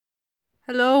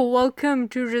Hello, welcome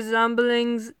to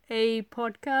Resemblings, a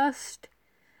podcast.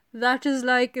 That is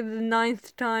like the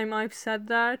ninth time I've said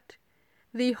that.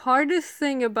 The hardest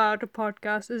thing about a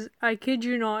podcast is, I kid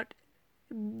you not,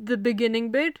 the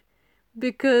beginning bit,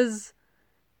 because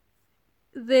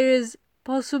there is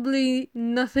possibly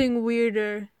nothing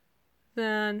weirder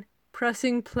than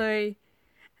pressing play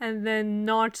and then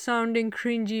not sounding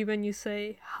cringy when you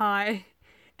say hi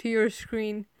to your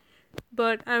screen.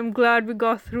 But I'm glad we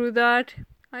got through that.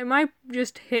 I might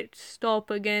just hit stop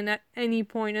again at any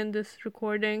point in this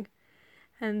recording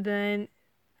and then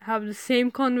have the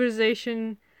same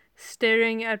conversation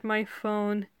staring at my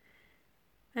phone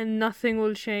and nothing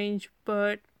will change.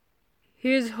 But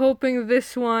here's hoping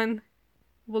this one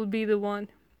will be the one.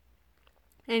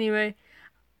 Anyway,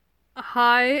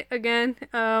 hi again.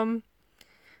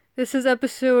 This is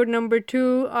episode number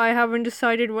 2. I haven't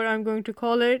decided what I'm going to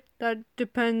call it. That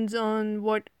depends on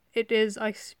what it is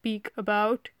I speak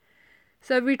about.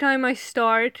 So every time I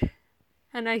start,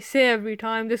 and I say every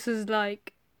time, this is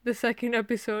like the second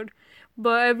episode,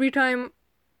 but every time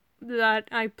that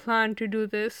I plan to do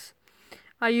this,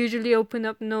 I usually open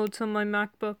up notes on my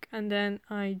MacBook and then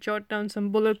I jot down some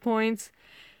bullet points.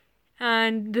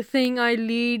 And the thing I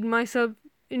lead myself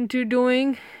into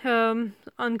doing,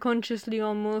 unconsciously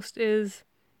almost, is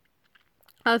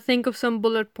I'll think of some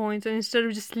bullet points, and instead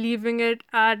of just leaving it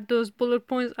at those bullet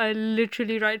points, I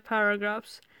literally write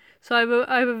paragraphs. So I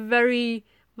have a very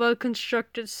well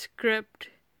constructed script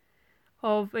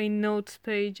of a notes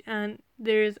page, and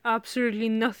there is absolutely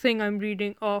nothing I'm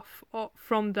reading off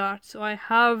from that. So I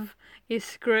have a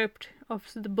script of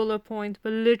the bullet points,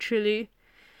 but literally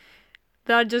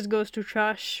that just goes to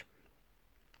trash.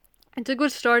 It's a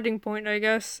good starting point, I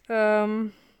guess.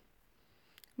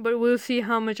 But we'll see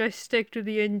how much I stick to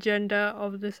the agenda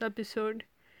of this episode.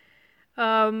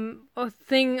 A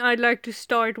thing I'd like to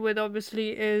start with,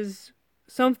 obviously, is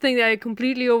something that I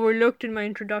completely overlooked in my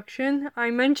introduction. I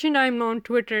mentioned I'm on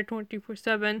Twitter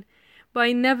 24/7, but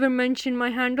I never mentioned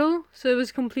my handle, so it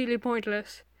was completely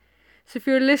pointless. So if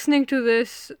you're listening to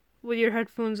this with your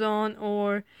headphones on,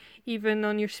 or even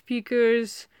on your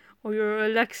speakers, or your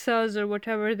Alexas, or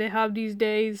whatever they have these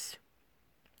days,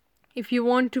 if you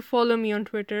want to follow me on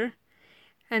Twitter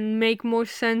and make more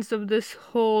sense of this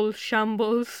whole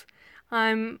shambles,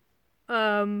 I'm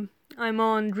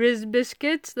on Riz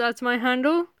Biscuits. That's my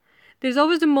handle. There's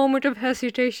always a moment of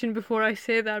hesitation before I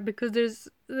say that, because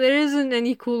there isn't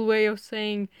any cool way of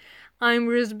saying I'm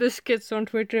Riz Biscuits on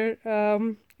Twitter.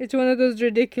 It's one of those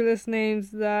ridiculous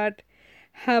names that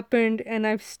happened and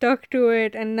I've stuck to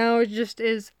it, and now it just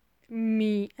is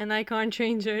me and I can't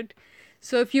change it.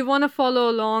 So if you want to follow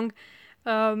along,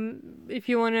 if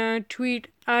you want to tweet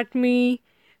at me,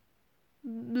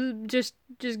 just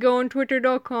go on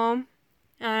twitter.com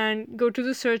and go to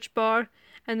the search bar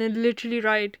and then literally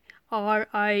write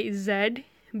RIZBIZKITS.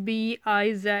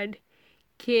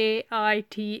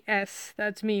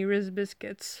 That's me, Riz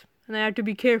Biscuits. And I had to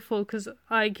be careful because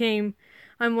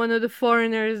I'm one of the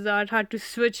foreigners that had to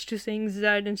switch to saying Z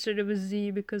instead of a Z,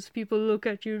 because people look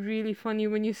at you really funny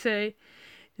when you say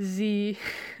Z.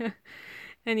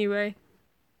 Anyway,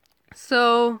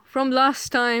 so from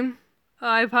last time,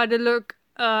 I've had a look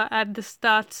at the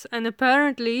stats, and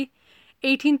apparently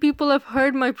 18 people have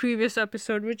heard my previous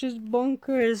episode, which is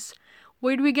bonkers.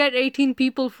 Where'd we get 18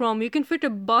 people from? You can fit a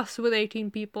bus with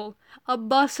 18 people. A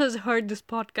bus has heard this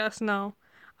podcast now.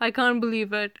 I can't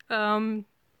believe it.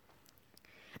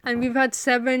 And we've had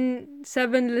seven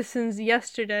listens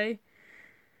yesterday.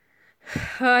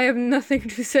 I have nothing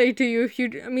to say to you.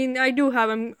 I do have.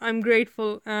 I'm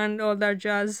grateful and all that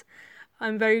jazz.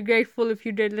 I'm very grateful if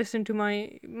you did listen to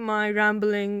my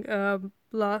rambling in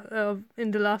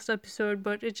the last episode.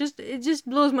 But it just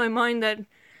blows my mind that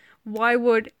why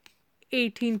would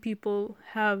 18 people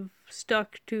have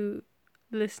stuck to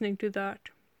listening to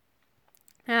that.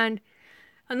 And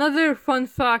another fun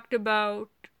fact about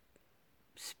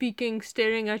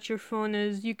staring at your phone,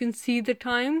 is you can see the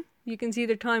time. You can see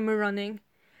the timer running,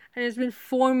 and it's been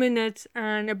 4 minutes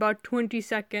and about 20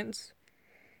 seconds.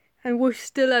 And we're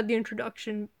still at the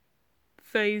introduction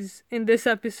phase in this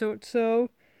episode, so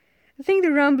I think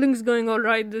the rambling's going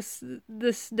alright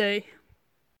this day.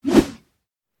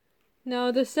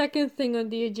 Now, the second thing on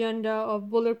the agenda of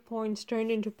bullet points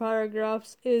turned into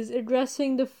paragraphs is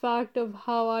addressing the fact of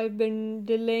how I've been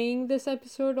delaying this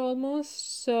episode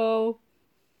almost. So,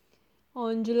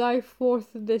 on July 4th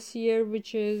this year,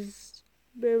 which is,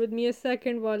 bear with me a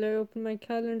second while I open my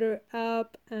calendar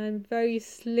app and very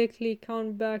slickly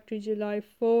count back to July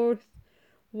 4th.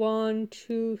 1,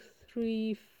 2,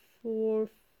 3, 4,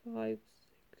 5,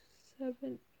 6,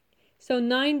 7. So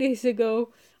 9 days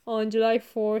ago, On July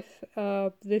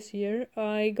 4th this year,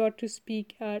 I got to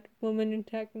speak at Women in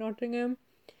Tech Nottingham,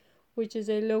 which is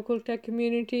a local tech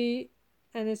community,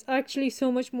 and it's actually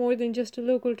so much more than just a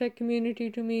local tech community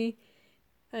to me.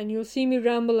 And you'll see me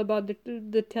ramble about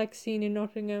the tech scene in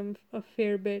Nottingham a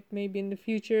fair bit, maybe in the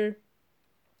future,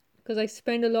 because I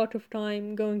spend a lot of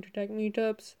time going to tech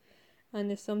meetups,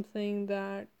 and it's something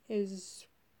that is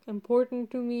important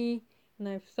to me, and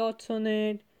I have thoughts on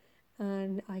it,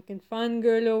 and I can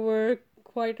fangirl over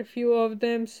quite a few of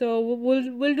them. So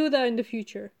we'll do that in the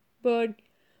future. But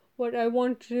what I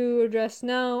want to address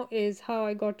now is how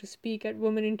I got to speak at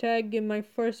Women in Tech, give my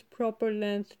first proper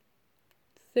length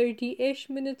 30-ish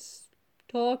minutes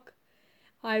talk.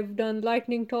 I've done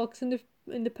lightning talks in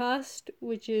the past,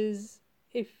 which is,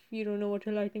 if you don't know what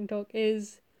a lightning talk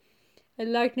is, a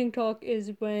lightning talk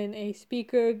is when a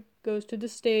speaker goes to the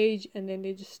stage and then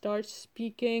they just start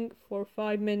speaking for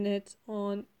 5 minutes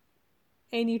on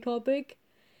any topic.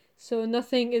 So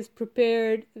nothing is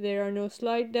prepared, there are no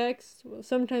slide decks. Well,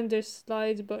 sometimes there's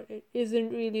slides, but it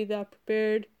isn't really that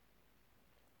prepared.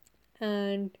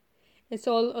 And it's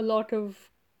all a lot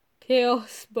of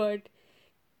chaos, but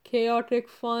chaotic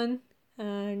fun.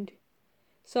 And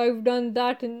so I've done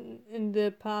that in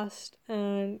the past,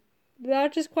 and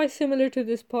that is quite similar to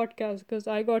this podcast because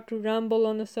I got to ramble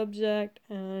on a subject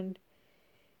and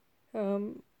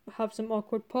have some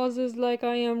awkward pauses like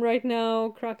I am right now,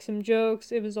 crack some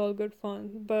jokes. It was all good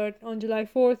fun. But on July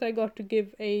 4th, I got to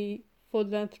give a full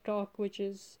length talk, which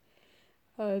is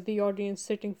the audience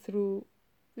sitting through,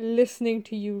 listening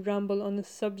to you ramble on a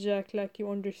subject like you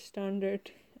understand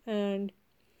it. And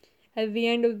at the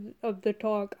end of the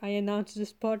talk, I announced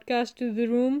this podcast to the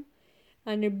room,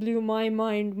 and it blew my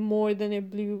mind more than it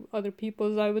blew other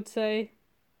people's, I would say.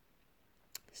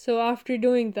 So after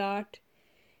doing that,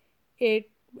 it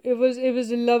was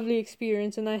a lovely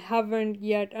experience, and I haven't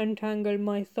yet untangled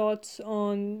my thoughts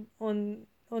on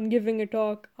giving a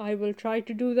talk. I will try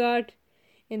to do that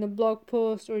in a blog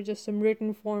post or just some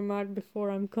written format before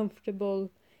I'm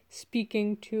comfortable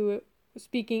speaking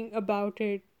about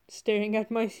it, staring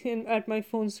at my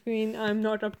phone screen. I'm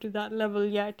not up to that level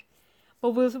yet,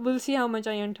 but we'll see how much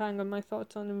I untangle my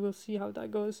thoughts on, and we'll see how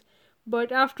that goes.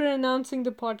 But after announcing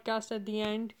the podcast at the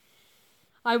end,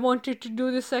 I wanted to do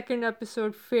the second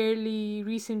episode fairly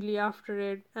recently after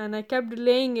it, and I kept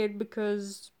delaying it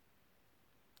because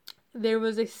there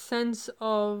was a sense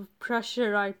of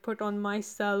pressure I put on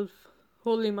myself,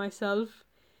 wholly myself,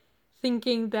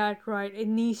 thinking that, right, it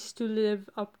needs to live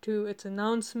up to its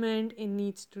announcement, it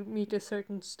needs to meet a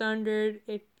certain standard,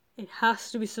 it has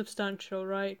to be substantial,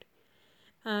 right?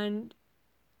 And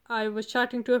I was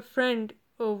chatting to a friend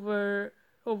over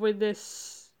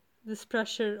this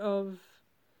pressure of,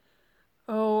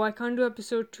 oh, I can't do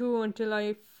episode 2 until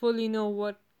I fully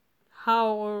know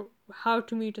how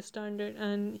to meet a standard.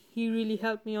 And he really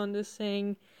helped me on this,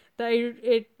 saying that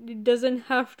it doesn't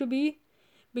have to be,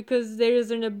 because there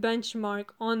isn't a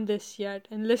benchmark on this yet.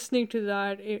 And listening to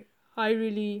that, I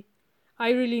really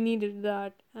needed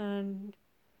that. And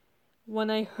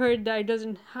when I heard that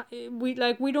we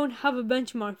don't have a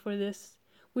benchmark for this,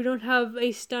 we don't have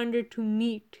a standard to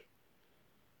meet,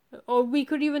 or we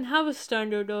could even have a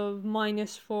standard of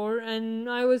 -4, and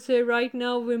I would say right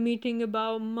now we're meeting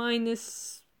about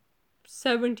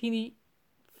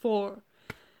 -74.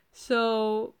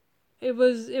 So it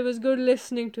was good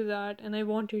listening to that, and I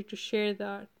wanted to share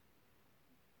that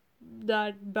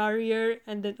barrier,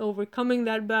 and then overcoming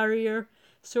that barrier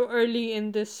so early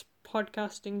in this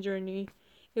podcasting journey.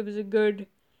 It was a good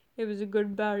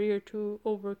barrier to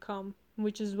overcome,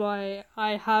 which is why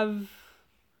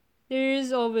there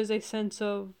is always a sense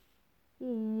of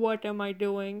what am I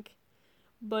doing,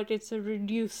 but it's a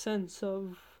reduced sense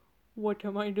of what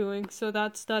am I doing. So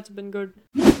that's been good.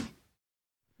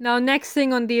 Now, next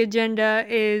thing on the agenda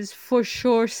is for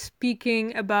sure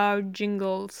speaking about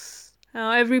jingles.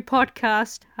 Now, every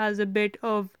podcast has a bit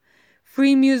of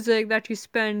free music that you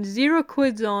spend 0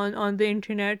 quids on the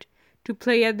internet to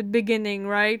play at the beginning,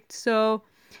 right? So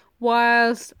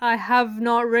whilst I have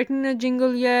not written a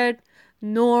jingle yet,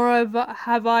 nor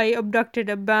have I abducted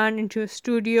a band into a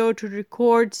studio to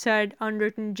record said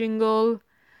unwritten jingle,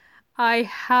 I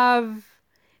have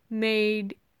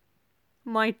made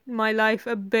my life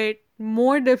a bit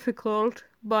more difficult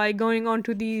by going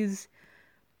onto these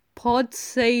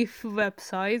PodSafe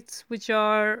websites, which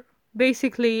are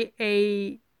basically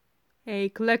a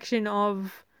collection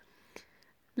of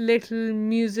little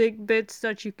music bits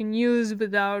that you can use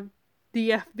without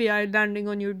the FBI landing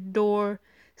on your door,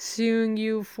 suing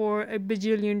you for $1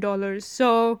 bajillion.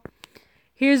 So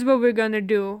here's what we're gonna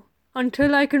do.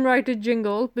 Until I can write a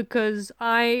jingle, because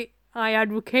I I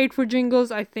advocate for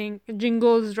jingles. I think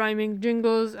jingles, rhyming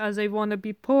jingles, as a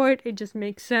wannabe poet, it just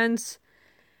makes sense.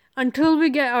 Until we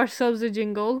get ourselves a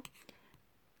jingle,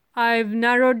 I've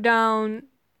narrowed down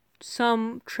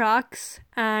some tracks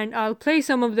and I'll play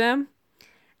some of them,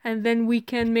 and then we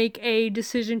can make a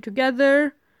decision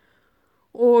together.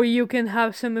 Or you can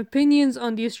have some opinions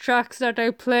on these tracks that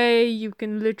I play. You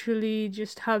can literally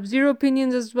just have zero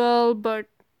opinions as well, but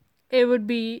it would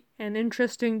be an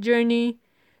interesting journey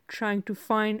trying to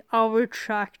find our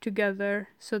track together.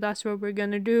 So that's what we're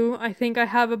gonna do. I think I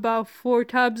have about 4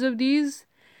 tabs of these,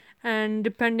 and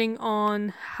depending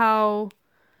on how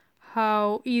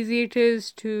easy it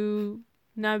is to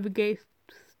navigate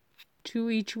to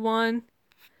each one,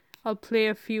 I'll play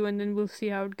a few and then we'll see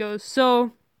how it goes.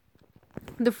 So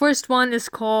the first one is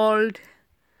called,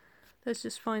 let's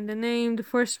just find the name. The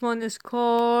first one is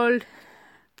called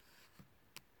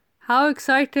How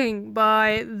Exciting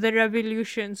by The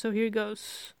Revolution. So here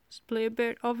goes. Let's play a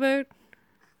bit of it.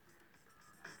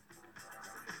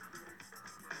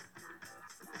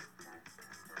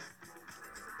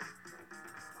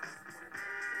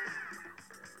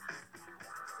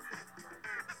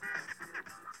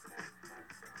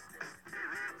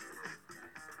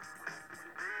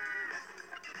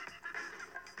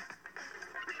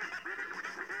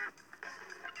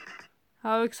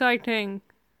 How exciting.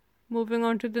 Moving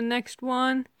on to the next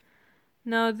one.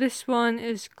 Now this one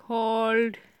is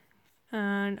called,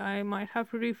 and I might have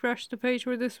to refresh the page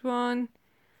for this one.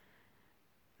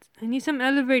 I need some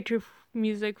elevator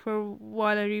music for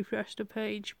while I refresh the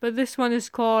page. But this one is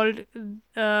called,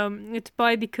 it's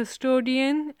by The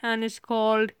Custodian, and it's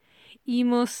called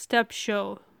Emo Step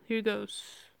Show. Here goes.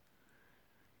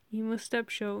 Emo Step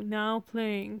Show, now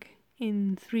playing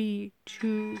in 3,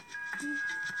 2...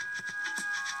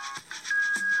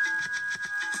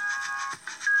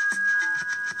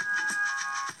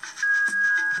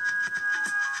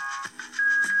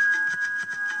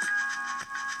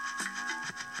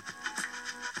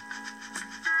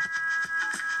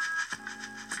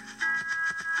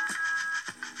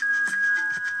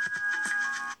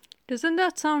 Doesn't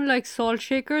that sound like salt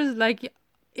shakers? Like,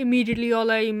 immediately all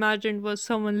I imagined was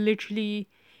someone literally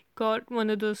got one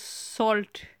of those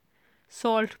salt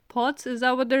pots. Is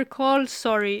that what they're called?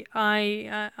 Sorry,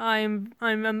 I'm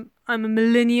a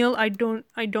millennial. I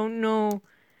don't know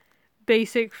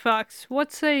basic facts.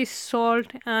 What's a salt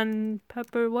and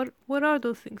pepper? What are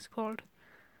those things called?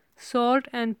 Salt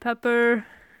and pepper.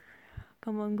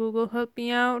 Come on, Google, help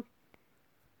me out.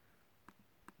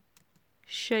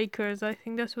 Shakers, I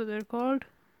think that's what they're called.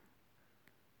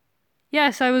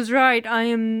 Yes, I was right.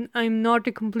 I'm not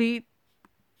a complete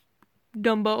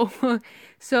Dumbo.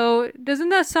 So doesn't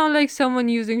that sound like someone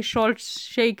using salt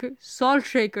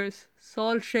shakers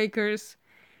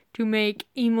to make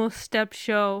Emo Step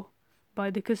Show by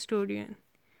The Custodian?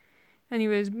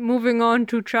 Anyways, moving on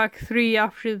to track 3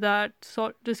 after that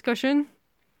salt discussion.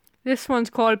 This one's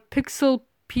called Pixel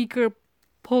Peaker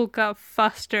Polka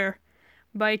Faster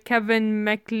by Kevin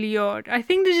MacLeod. I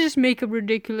think they just make up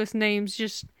ridiculous names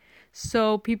just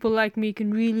so people like me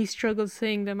can really struggle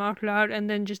saying them out loud and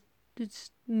then just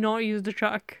not use the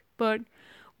track. But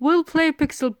we'll play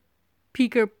Pixel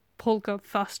Peaker Polka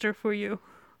Faster for you.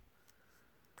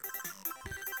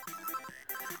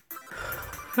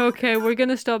 Okay, we're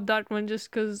gonna stop that one just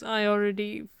because I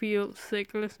already feel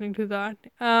sick listening to that.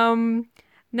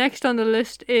 Next on the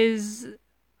list is,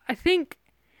 I think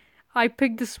I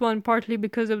picked this one partly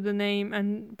because of the name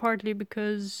and partly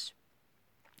because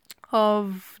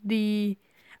of the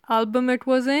album it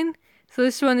was in. So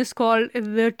this one is called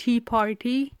The Tea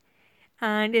Party,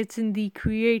 and it's in the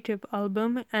Creative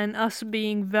album. And us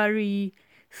being very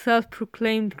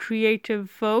self-proclaimed creative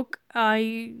folk,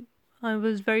 I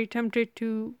was very tempted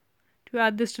to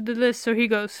add this to the list. So here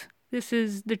goes. This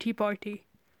is The Tea Party.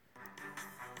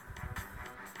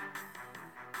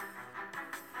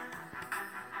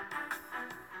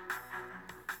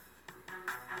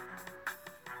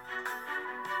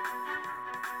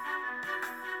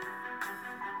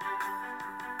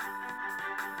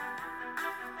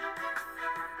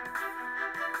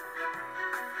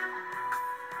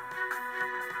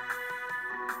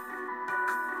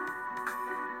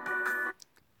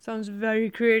 Sounds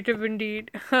very creative indeed.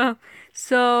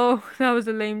 So that was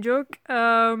a lame joke.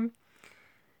 And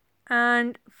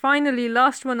finally,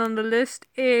 last one on the list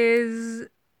is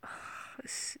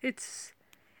it's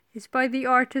by the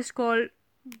artist called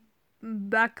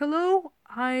Bacalo.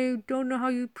 I don't know how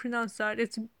you pronounce that.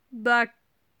 It's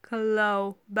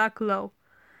Bacalo,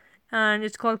 and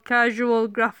it's called Casual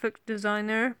Graphic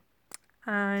Designer,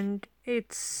 and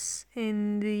it's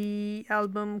in the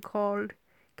album called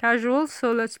casual,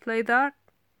 so let's play that.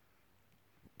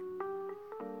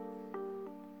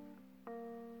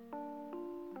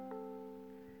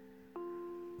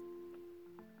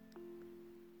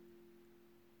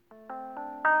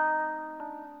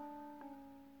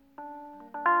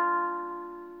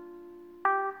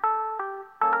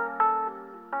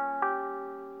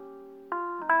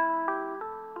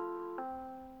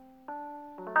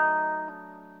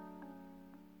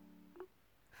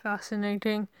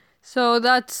 Fascinating. So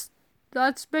that's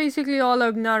basically all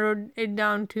I've narrowed it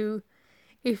down to.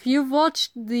 If you've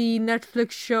watched the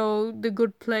Netflix show The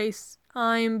Good Place,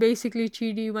 I'm basically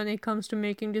cheaty when it comes to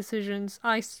making decisions.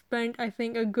 I spent, I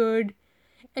think, a good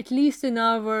at least an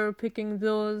hour picking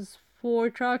those 4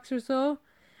 tracks or so,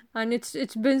 and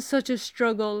it's been such a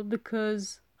struggle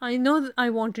because I know that I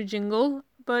want a jingle,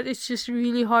 but it's just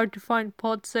really hard to find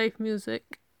pod safe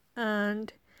music.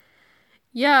 And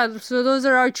yeah, so those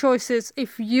are our choices.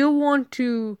 If you want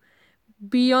to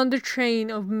be on the train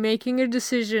of making a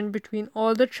decision between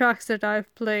all the tracks that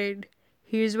I've played,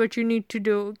 here's what you need to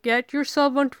do. Get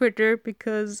yourself on Twitter,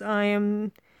 because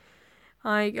I'm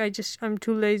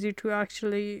too lazy to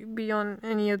actually be on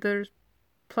any other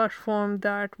platform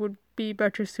that would be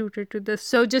better suited to this.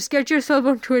 So just get yourself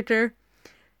on Twitter.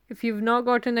 If you've not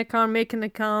got an account, make an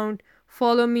account.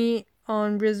 Follow me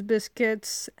on Riz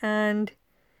Biscuits, and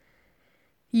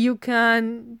you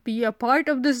can be a part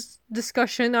of this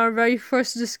discussion, our very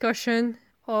first discussion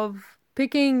of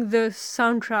picking the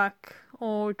soundtrack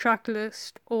or track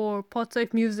list or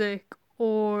Podsafe music,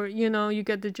 or you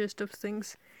get the gist of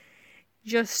things.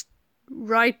 Just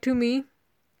write to me,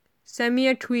 send me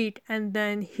a tweet, and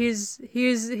then here's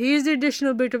the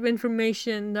additional bit of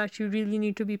information that you really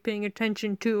need to be paying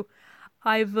attention to.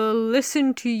 I will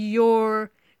listen to your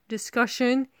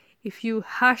discussion if you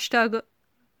hashtag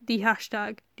the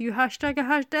hashtag. Do you hashtag a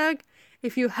hashtag?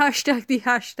 If you hashtag the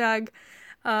hashtag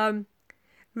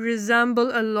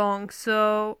resemble along.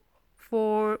 So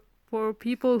for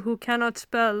people who cannot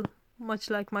spell, much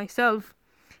like myself,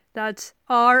 that's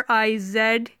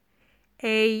RIZAMBLEALONG,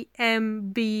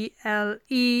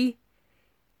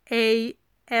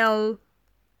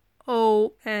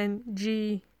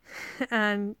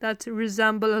 and that's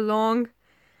resemble along.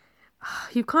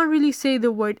 You can't really say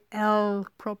the word L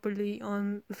properly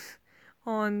on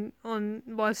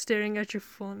while staring at your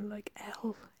phone, like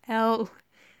L.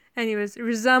 Anyways,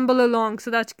 resemble along.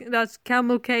 So that's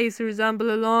camel case,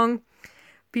 resemble along.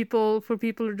 For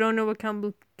people who don't know what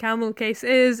camel case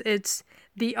is, it's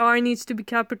the R needs to be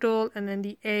capital, and then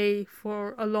the A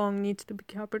for along needs to be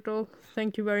capital.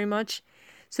 Thank you very much.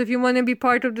 So if you want to be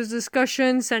part of this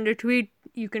discussion, send a tweet.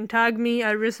 You can tag me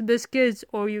at RiskBiscuits,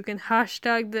 or you can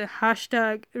hashtag the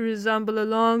hashtag resemble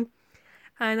along.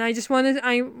 And I just wanted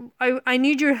I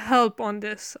need your help on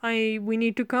this. We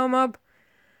need to come up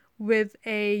with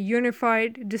a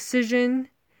unified decision,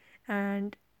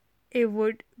 and it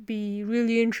would be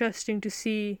really interesting to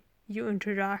see you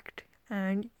interact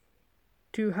and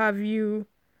to have you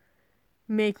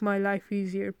make my life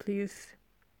easier, please.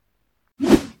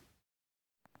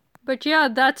 But yeah,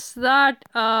 that's that.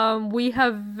 We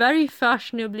have very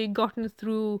fashionably gotten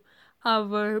through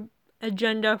our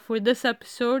agenda for this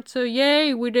episode. So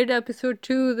yay, we did episode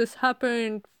 2. This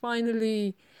happened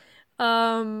finally.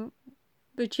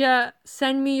 But yeah,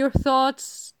 send me your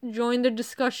thoughts, join the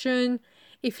discussion.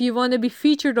 If you want to be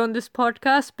featured on this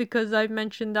podcast, because I've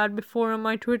mentioned that before on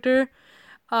my Twitter,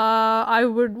 I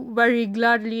would very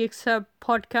gladly accept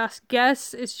podcast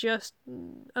guests. It's just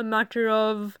a matter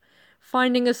of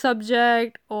finding a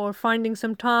subject, or finding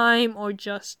some time, or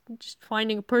just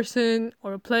finding a person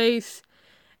or a place.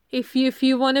 If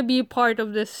you want to be a part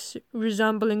of this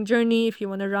resembling journey, if you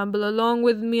want to ramble along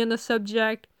with me on a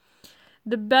subject,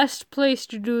 the best place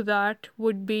to do that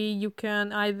would be, you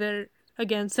can either,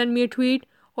 again, send me a tweet,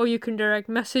 or you can direct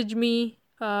message me.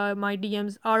 My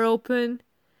DMs are open.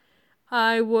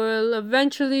 I will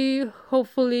eventually,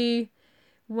 hopefully,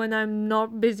 when I'm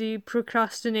not busy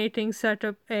procrastinating, set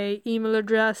up a email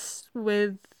address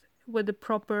with the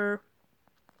proper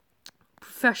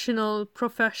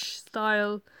profesh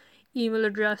style email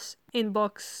address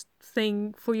inbox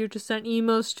thing for you to send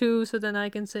emails to, so then I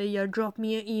can say, yeah, drop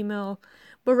me an email.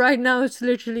 But right now it's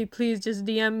literally, please just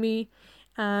DM me,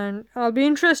 and I'll be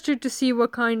interested to see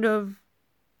what kind of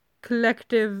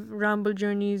collective ramble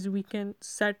journeys we can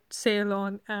set sail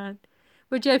on.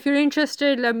 But yeah, if you're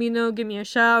interested, let me know, give me a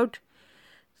shout.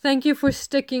 Thank you for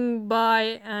sticking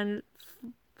by and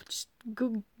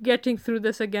getting through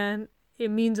this again. It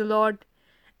means a lot.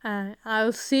 And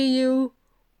I'll see you.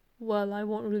 Well, I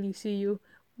won't really see you,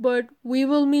 but we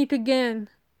will meet again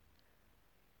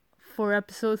for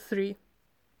episode 3.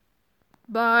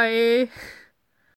 Bye.